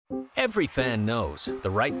Every fan knows the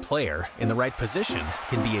right player in the right position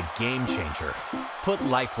can be a game changer. Put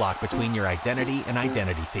LifeLock between your identity and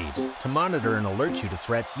identity thieves to monitor and alert you to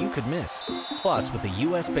threats you could miss. Plus, with a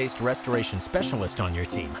U.S.-based restoration specialist on your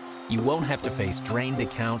team, you won't have to face drained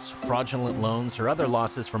accounts, fraudulent loans, or other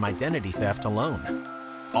losses from identity theft alone.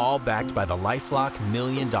 All backed by the LifeLock $1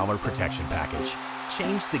 Million Protection Package.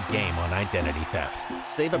 Change the game on identity theft.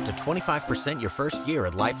 Save up to 25% your first year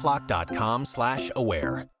at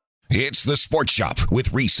LifeLock.com/aware. It's the Sports Shop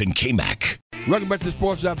with Reese and K-Mac. Welcome back to the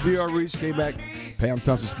Sports Shop. DR Reese, K-Mac, Pam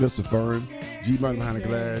Thompson-Smith, the firm, G-Money behind the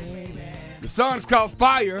glass. The song is called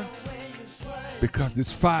Fire because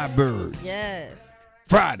it's Firebirds. Yes.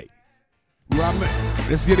 Friday.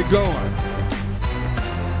 Let's get it going.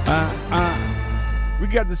 We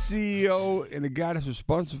got the CEO and the guy that's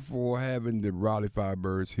responsible for having the Raleigh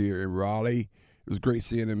Firebirds here in Raleigh. It was great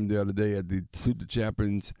seeing them the other day at the Suit the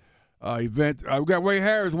Champions event. We got Wade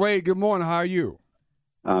Harris. Wade, good morning. How are you?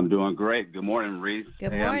 I'm doing great. Good morning, Reese.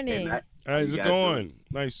 Good morning. How's it going?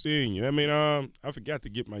 Nice seeing you. I mean, I forgot to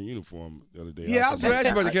get my uniform the other day. Yeah, I was going to ask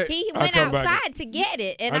you about the game. He went outside to get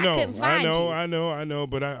it, and I couldn't find you. I know,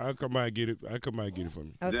 but I'll come by and get it. I'll come by and get it from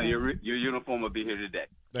you. Okay. Your uniform will be here today.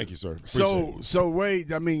 Thank you, sir. So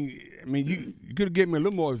Wade, I mean, you could have given me a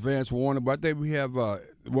little more advance warning, but I think we have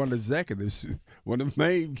one of the executives, one of the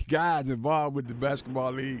main guys involved with the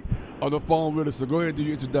basketball league, on the phone with us. So go ahead and do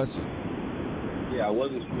your introduction. Yeah, I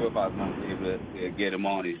wasn't sure if I was going to be able to get him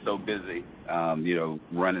on. He's so busy,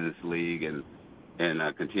 running this league and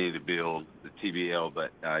continue to build the TBL.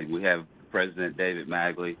 But we have President David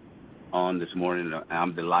Madley on this morning.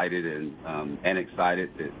 I'm delighted and excited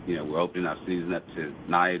that we're opening our season up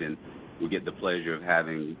tonight, and we get the pleasure of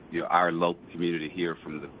having our local community hear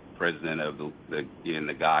from the president of the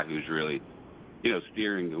guy who's really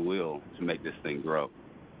steering the wheel to make this thing grow.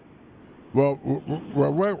 Well,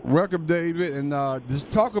 welcome, David, and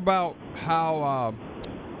just talk about how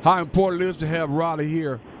important it is to have Raleigh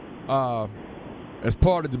here as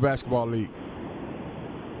part of the basketball league.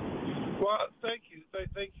 Well, thank you for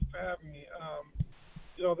having me.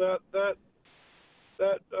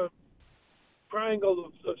 That triangle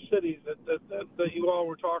of cities that you all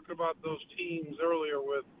were talking about, those teams earlier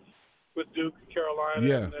with Duke,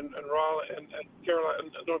 Carolina, and Raleigh, and Carolina,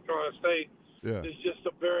 and North Carolina State. Yeah. It's just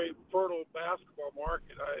a very fertile basketball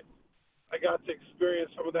market. I got to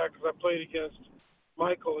experience some of that because I played against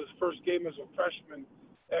Michael. His first game as a freshman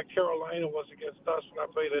at Carolina was against us when I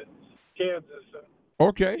played at Kansas. And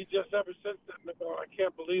he just ever since then, I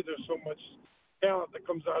can't believe there's so much talent that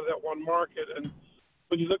comes out of that one market. And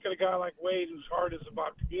when you look at a guy like Wade, whose heart is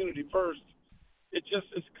about community first, it just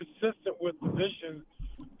is consistent with the vision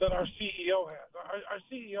that our CEO has. Our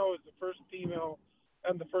CEO is the first female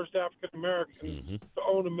and the first African-American to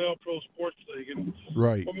own a male pro sports league. And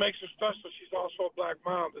what makes her special, she's also a black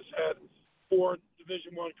mom that's had 4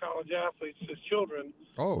 Division I college athletes as children.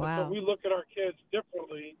 Oh, wow. So we look at our kids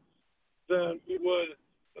differently than we would.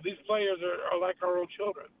 These players are like our own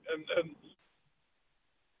children. And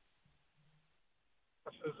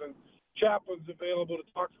chaplains available to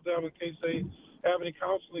talk to them in case they have any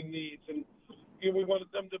counseling needs. And we wanted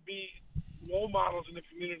them to be role models in the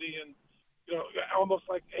community and almost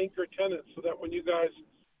like anchor tenants, so that when you guys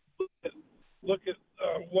look at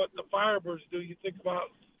what the Firebirds do, you think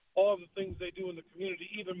about all the things they do in the community,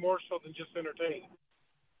 even more so than just entertain.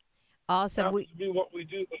 Awesome. That's to be what we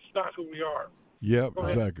do, but it's not who we are. Yep,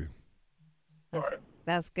 exactly.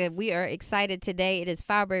 That's good. We are excited today. It is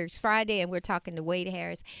Firebirds Friday, and we're talking to Wade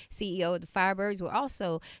Harris, CEO of the Firebirds. We're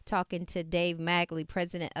also talking to Dave Madley,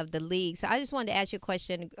 president of the league. So I just wanted to ask you a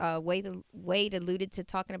question. Wade alluded to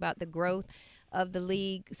talking about the growth of the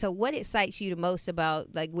league. So what excites you the most about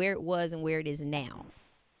where it was and where it is now?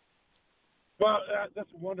 Well,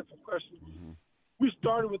 that's a wonderful question. We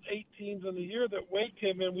started with 8 teams, and the year that Wade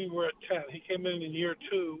came in, we were at 10. He came in year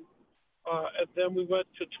 2. And then we went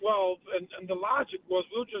to 12, and the logic was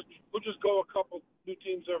we'll just go a couple new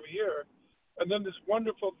teams every year, and then this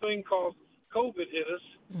wonderful thing called COVID hit us,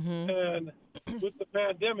 and with the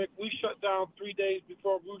pandemic, we shut down 3 days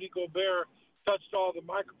before Rudy Gobert touched all the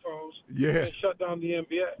microphones and shut down the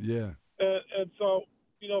NBA. Yeah, and so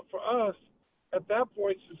for us at that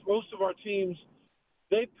point, since most of our teams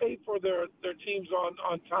they pay for their teams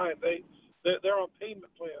on time, they're on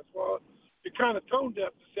payment plans. Well, you're kind of tone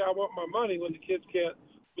deaf to say I want my money when the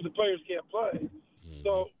players can't play.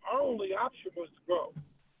 So our only option was to grow.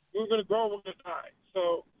 We were going to grow, we're going to die.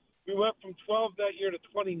 So we went from 12 that year to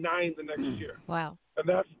 29 the next year. Wow. And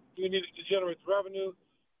we needed to generate the revenue.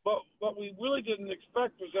 But what we really didn't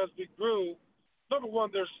expect was as we grew, number one,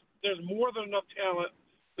 there's more than enough talent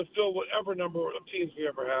to fill whatever number of teams we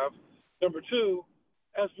ever have. Number two,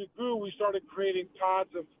 as we grew, we started creating pods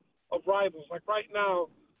of rivals. Like right now,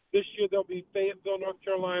 this year there'll be Fayetteville, North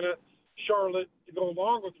Carolina, Charlotte to go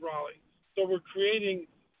along with Raleigh. So we're creating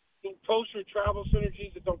closer travel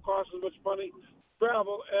synergies that don't cost as much money to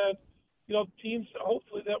travel, and teams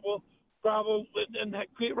hopefully that will travel and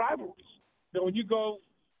create rivalries. When you go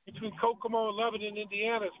between Kokomo and Lebanon,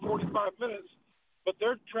 Indiana, it's 45 minutes, but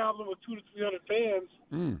they're traveling with 200 to 300 fans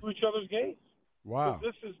to each other's games. Wow! So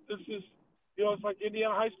this is it's like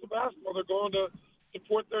Indiana high school basketball. They're going to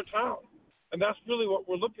support their town, and that's really what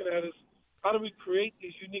we're looking at is how do we create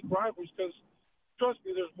these unique rivalries? Because trust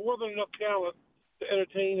me, there's more than enough talent to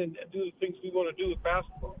entertain and do the things we want to do with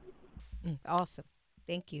basketball. Awesome.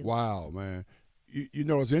 Thank you. Wow, man.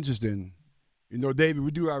 It's interesting. David,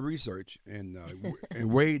 we do our research, and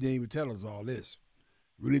Wade didn't even tell us all this.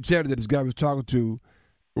 We didn't tell us that this guy was talking to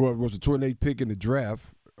was the 28th pick in the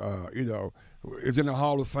draft. It's in the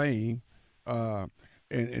Hall of Fame, and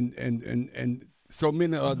so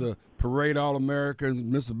many other parade All-Americans,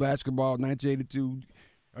 Mr. Basketball, 1982.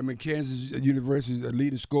 Kansas University's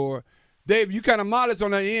leading scorer. Dave, you kind of modest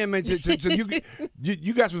on that end, man. So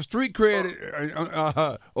you got some street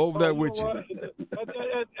cred over there with you. At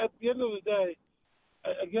the end of the day,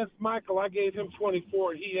 against Michael, I gave him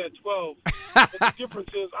 24 and he had 12. But the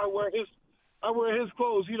difference is I wear his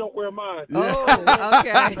clothes. He don't wear mine. Oh,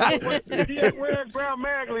 okay. He ain't wearing Brown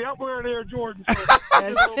Magley. I'm wearing Air Jordan. That's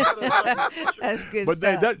good but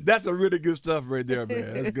stuff. That's a really good stuff right there,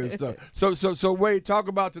 man. That's good stuff. So Wade, talk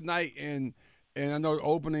about tonight and I know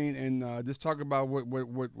opening and just talk about what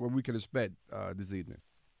we can expect this evening.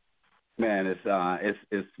 Man, it's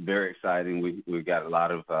very exciting. We've got a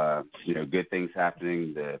lot of good things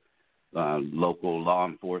happening. The local law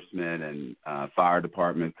enforcement and fire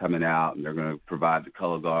department coming out, and they're going to provide the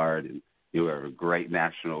color guard. And we have a great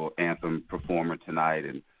national anthem performer tonight,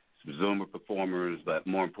 and some Zoomer performers. But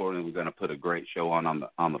more importantly, we're going to put a great show on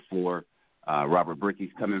the floor. Robert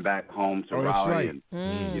Brickey's coming back home to Raleigh, right.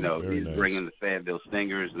 And he's nice. bringing the Fayetteville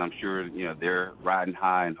Stingers, and I'm sure they're riding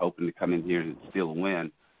high and hoping to come in here and steal a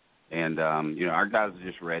win. And our guys are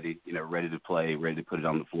just ready, ready to play, ready to put it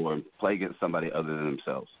on the floor and play against somebody other than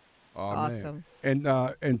themselves. Oh, awesome.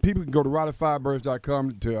 Man. And people can go to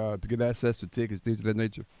RaleighFirebirds.com to get access to tickets, things of that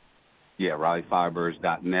nature. Yeah,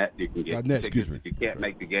 RaleighFirebirds.net. You can get tickets. If you can't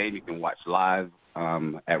make the game, you can watch live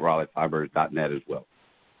at RaleighFirebirds.net as well.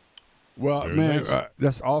 Well, Very man, nice.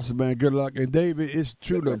 that's awesome, man. Good luck. And, David, it's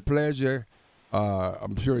truly a pleasure.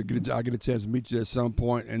 I'm sure I'll get a chance to meet you at some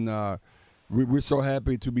point. And we're so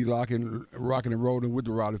happy to be rocking and rolling with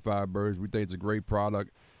the Raleigh Firebirds. We think it's a great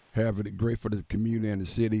product, having it great for the community and the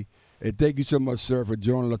city. And thank you so much, sir, for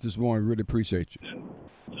joining us this morning. Really appreciate you.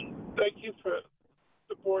 Thank you for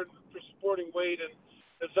supporting Wade and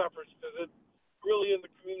his efforts, because it really is a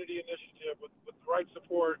community initiative. With the right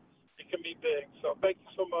support, it can be big. So thank you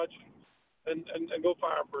so much, and go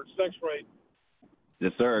Firebirds. Thanks, Ray.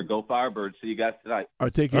 Yes, sir. Go Firebirds. See you guys tonight. All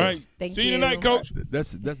right, take care. All right. Thank See you you. tonight, Coach.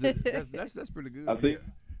 That's pretty good. I'll see you.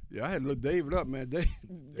 Yeah, I had to look David up, man. Dave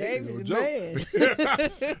David's no man. joke.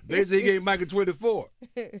 They said he gave Michael 24.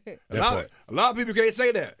 A lot of people can't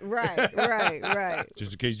say that. Right.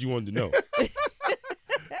 Just in case you wanted to know.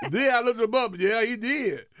 Then I looked him up. Yeah, he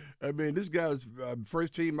did. I mean, this guy was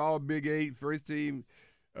first team All Big 8, first team.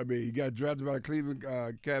 I mean, he got drafted by the Cleveland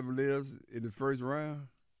Cavaliers in the first round.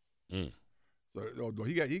 Mm. So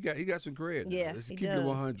he got some credit. Yeah, Let's he keep does. it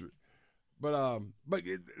 100. But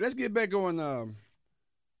let's get back on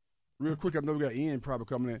real quick. I know we got Ian probably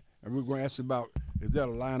coming in, and we're going to ask about is there a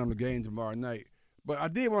line on the game tomorrow night. But I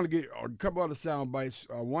did want to get a couple other sound bites.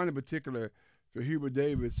 One in particular for Hubert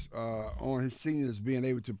Davis on his seniors being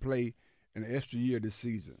able to play an extra year this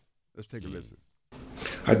season. Let's take a listen.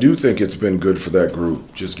 I do think it's been good for that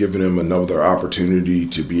group, just giving them another opportunity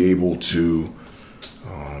to be able to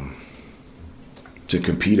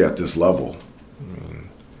compete at this level.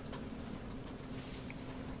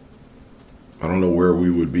 I don't know where we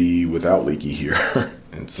would be without Leaky here.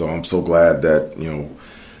 And so I'm so glad that,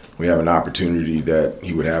 we have an opportunity that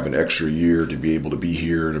he would have an extra year to be able to be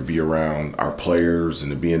here, to be around our players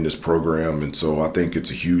and to be in this program. And so I think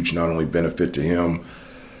it's a huge not only benefit to him,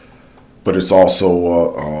 but it's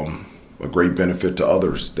also a great benefit to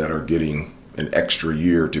others that are getting an extra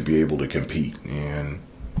year to be able to compete. And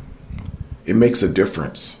it makes a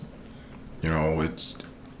difference. It's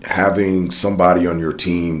having somebody on your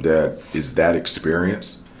team that is that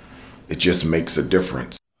experienced. It just makes a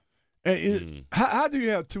difference. And how do you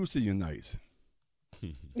have two senior nights?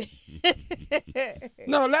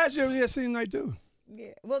 No, last year we had senior night too.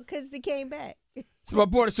 Yeah. Well, because they came back. So my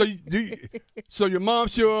point is, so your mom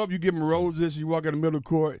show up, you give them roses, you walk in the middle of the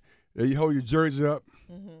court, and you hold your jersey up.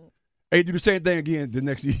 Mm-hmm. And you do the same thing again the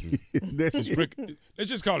next year. Let's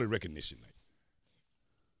just call it recognition night.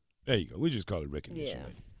 There you go. We just call it recognition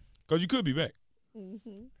night. Because you could be back.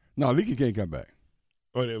 Mm-hmm. No, Leaky can't come back.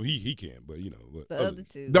 Oh, he can, but the other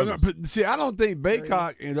two. See, I don't think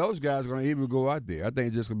Baycock and those guys are going to even go out there. I think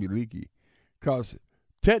it's just going to be Leaky. Because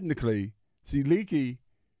technically, Leaky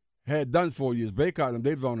had done 4 years. Baycock and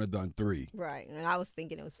they've only done 3. Right, and I was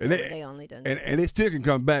thinking it was 4, but they only done 3. And they still can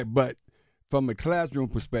come back, but from a classroom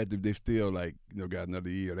perspective, they still got another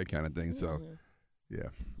year, that kind of thing. So, yeah,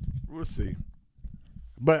 we'll see.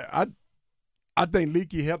 But I think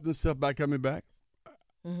Leaky helped himself by coming back.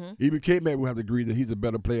 Mm-hmm. Even K-Mac will have to agree that he's a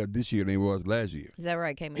better player this year than he was last year. Is that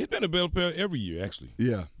right, K-Mac? He's been a better player every year, actually.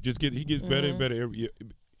 Yeah. He gets better and better every year.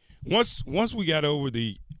 Once we got over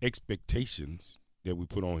the expectations that we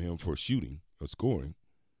put on him for shooting or scoring,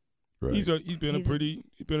 right. he's been a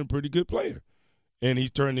pretty good player, and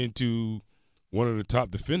he's turned into one of the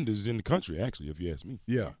top defenders in the country. Actually, if you ask me,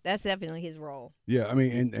 yeah, that's definitely his role. Yeah, I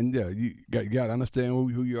mean, and you got to understand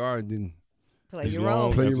who you are, and then play your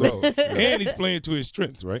role. Play your role, and he's playing to his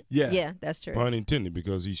strengths, right? Yeah, that's true. Pun intended,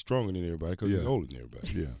 because he's stronger than everybody, because he's older than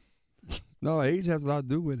everybody. Yeah, no, age has a lot to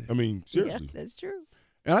do with it. I mean, seriously, that's true.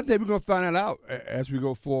 And I think we're gonna find that out as we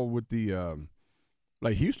go forward with the.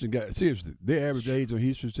 Like Houston seriously, their average age on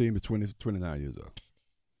Houston's team is 29 years old.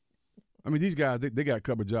 I mean, these guys, they got a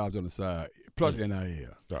couple of jobs on the side, plus NIL.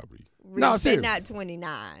 Stop, Reed. No, seriously. They're not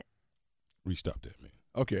 29. Reed, stop that, man.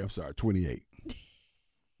 Okay, I'm sorry, 28.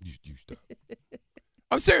 You stop.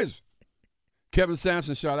 I'm serious. Kevin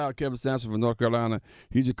Sampson, shout out Kevin Sampson from North Carolina.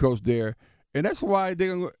 He's a coach there. And that's why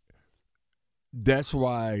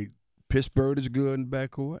Pittsburgh is good in the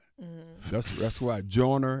backcourt. Mm-hmm. That's why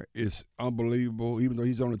Joyner is unbelievable, even though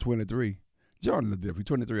he's only 23. Joyner's different.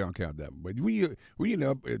 23, I don't count that. But when you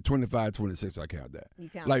up at 25, 26, I count that. You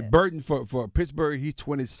count like that. Burton for Pittsburgh, he's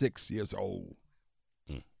 26 years old.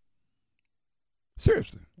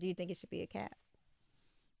 Seriously. Do you think it should be a cap?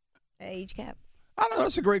 Age cap? I don't know.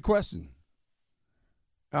 That's a great question.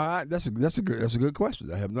 That's a good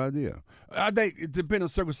question. I have no idea. I think it depends on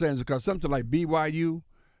circumstances, because something like BYU,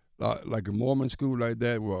 like a Mormon school like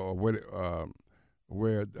that, or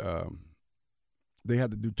where they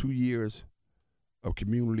have to do 2 years of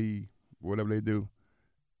community, whatever they do.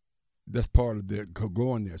 That's part of their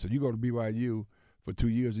going there. So you go to BYU for 2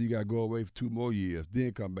 years, and you got to go away for 2 more years,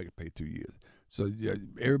 then come back and pay 2 years. So yeah,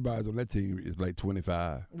 everybody on that team is like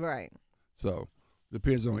 25. Right. So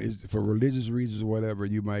depends on for religious reasons or whatever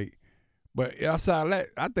you might. But outside of that,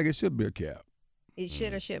 I think it should be a cap. It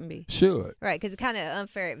should or shouldn't be? Should. Right, because it's kind of an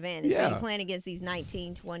unfair advantage. Yeah. So you're playing against these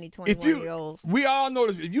 19, 20, 21-year-olds. We all know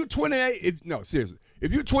this. If you're 28, no, seriously.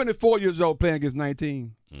 If you're 24 years old playing against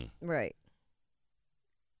 19. Right.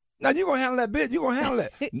 Now, you're going to handle that bit. You're going to handle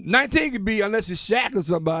that. 19 could be, unless it's Shaq or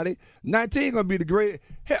somebody, 19 going to be the great.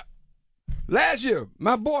 Hell, last year,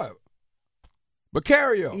 my boy,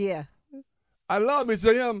 Becario. Yeah. I love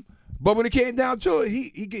him, but when it came down to it,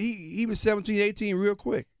 he was 17, 18 real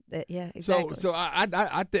quick. Yeah, exactly. So I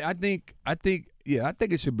think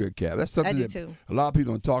it should be a cap. That's something that too. A lot of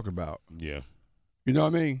people don't talk about. Yeah. You know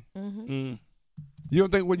what I mean? Mm-hmm. You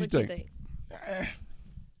don't think? What you think? I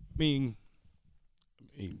mean,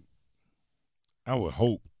 I would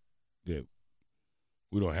hope that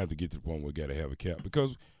we don't have to get to the point where we got to have a cap,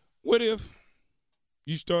 because what if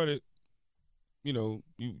you started, you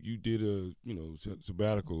did a,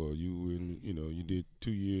 sabbatical, or you did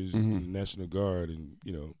 2 years in the National Guard, and,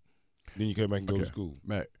 then you come back and go to school.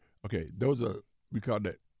 Matt, okay, those are, we call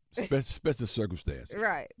that special circumstances.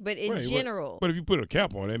 Right, but in general. But if you put a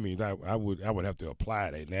cap on, that means I would have to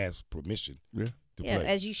apply that and ask permission. Yeah. To yeah, play.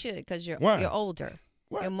 as you should, because you're older.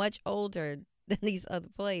 Why? You're much older than these other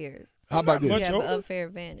players. How about this? You have an unfair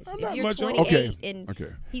advantage. If you're much 28 and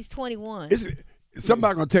he's 21.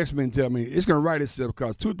 Somebody going to text me and tell me it's going to write itself,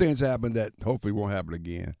 because 2 things happened that hopefully won't happen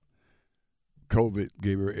again. COVID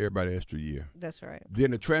gave everybody an extra year. That's right.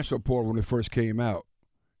 Then the transfer portal, when it first came out,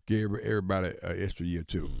 gave everybody an extra year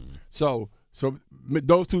too. So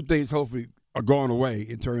those 2 things hopefully are going away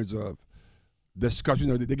in terms of this, because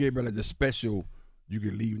they gave everybody the special. You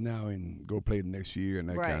can leave now and go play the next year and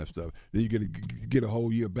that kind of stuff. Then you get a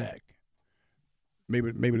whole year back.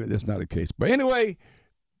 Maybe that's not the case. But anyway,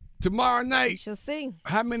 tomorrow night, we shall see.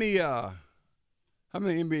 How many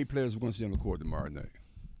NBA players are we going to see on the court tomorrow night?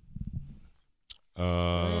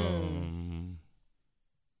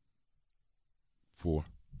 4.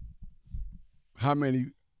 How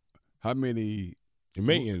many? It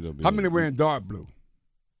may end up. How many wearing dark blue?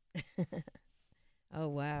 Oh,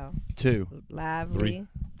 wow. 2. Lively.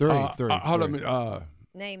 3. Hold on.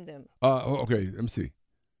 Name them. Okay, let me see.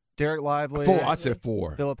 Derek Lively. 4. I said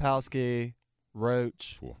 4. Filipowski.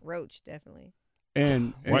 Roach. 4. Roach, definitely.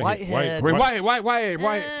 And Whitehead.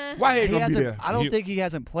 Whitehead gonna be there. I don't think he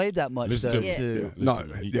hasn't played that much, though, too.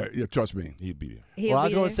 Yeah, trust me. He'd be there. Well, I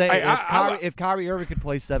was going to say, if Kyrie Irving could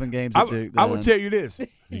play 7 games at Duke, I would tell you this.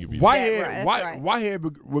 Whitehead Whitehead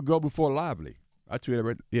would go before Lively. I tell you that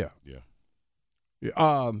right. Yeah. Yeah.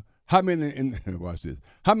 How many in watch this?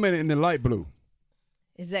 How many in the light blue?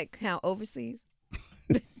 Is that count overseas?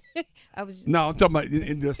 No, I'm talking about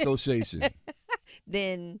in the association.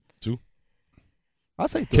 Then 2. I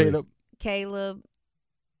say 3. Caleb.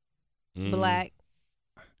 Black.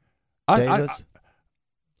 Davis.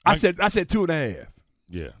 I said 2.5.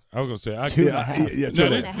 Yeah, I was gonna say 2.5. Yeah, no,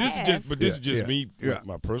 this is just me,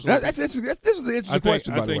 my personal. This is an interesting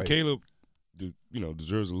question. I think Caleb,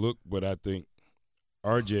 deserves a look, but I think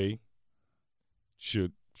RJ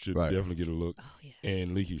should definitely get a look,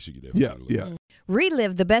 and Leaky should definitely get a look. Yeah.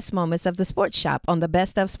 Relive the best moments of the Sports Shop on the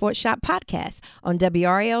Best of Sports Shop podcast on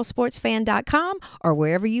WRLSportsFan.com or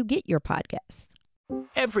wherever you get your podcasts.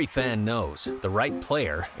 Every fan knows the right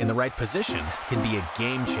player in the right position can be a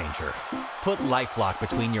game changer. Put LifeLock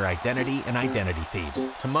between your identity and identity thieves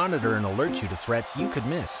to monitor and alert you to threats you could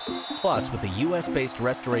miss. Plus, with a U.S.-based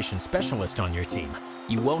restoration specialist on your team,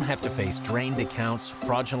 you won't have to face drained accounts,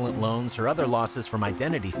 fraudulent loans, or other losses from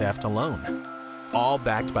identity theft alone. All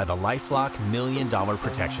backed by the LifeLock $1 Million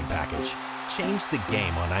Protection Package. Change the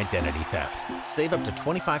game on identity theft. Save up to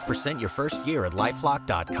 25% your first year at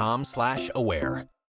LifeLock.com/aware.